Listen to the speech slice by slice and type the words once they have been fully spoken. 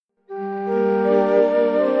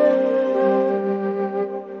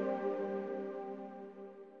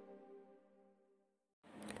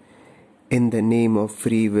in the name of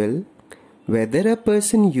free will. Whether a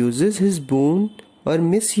person uses his boon or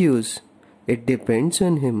misuse, it depends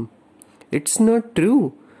on him. It's not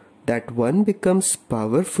true that one becomes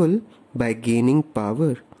powerful by gaining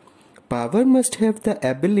power. Power must have the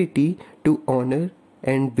ability to honor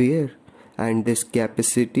and bear, and this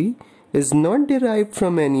capacity is not derived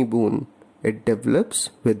from any boon. It develops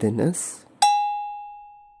within us.